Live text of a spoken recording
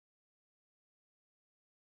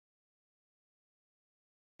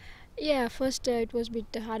Yeah, first it was a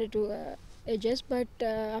bit harder to adjust, but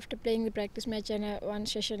after playing the practice match and one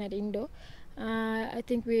session at Indo, I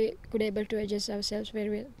think we could able to adjust ourselves very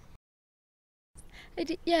well.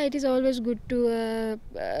 Yeah, it is always good to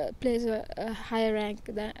place a higher rank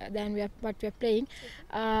than what we are playing.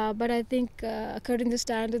 But I think according to the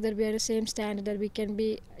standard that we are the same standard that we can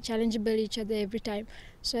be challengeable each other every time.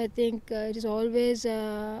 So I think it is always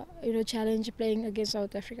challenge playing against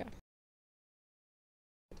South Africa.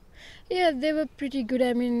 Yeah, they were pretty good.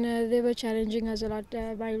 I mean, they were challenging us a lot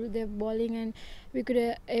while they're bowling, and we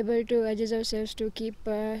could able to adjust ourselves to keep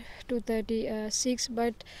 236.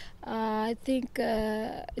 But I think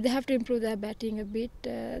they have to improve their batting a bit.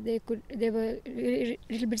 They were a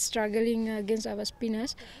little bit struggling against our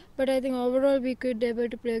spinners, but I think overall we could able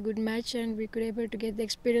to play a good match, and we could able to get the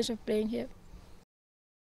experience of playing here.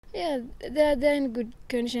 Yeah, they're in good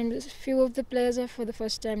condition. Few of the players are for the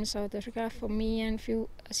first time in South Africa. For me and few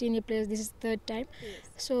senior players, this is third time. Yes.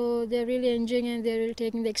 So they're really enjoying and they're really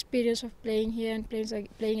taking the experience of playing here and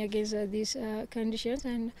playing against these conditions.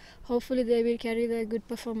 And hopefully they will carry the good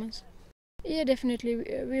performance. Yeah, definitely.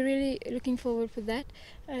 We're really looking forward for that.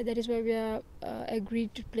 That is why we are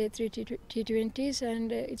agreed to play three T20s,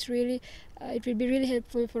 and it will be really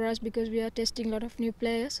helpful for us because we are testing a lot of new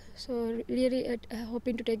players. So really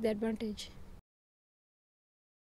hoping to take the advantage.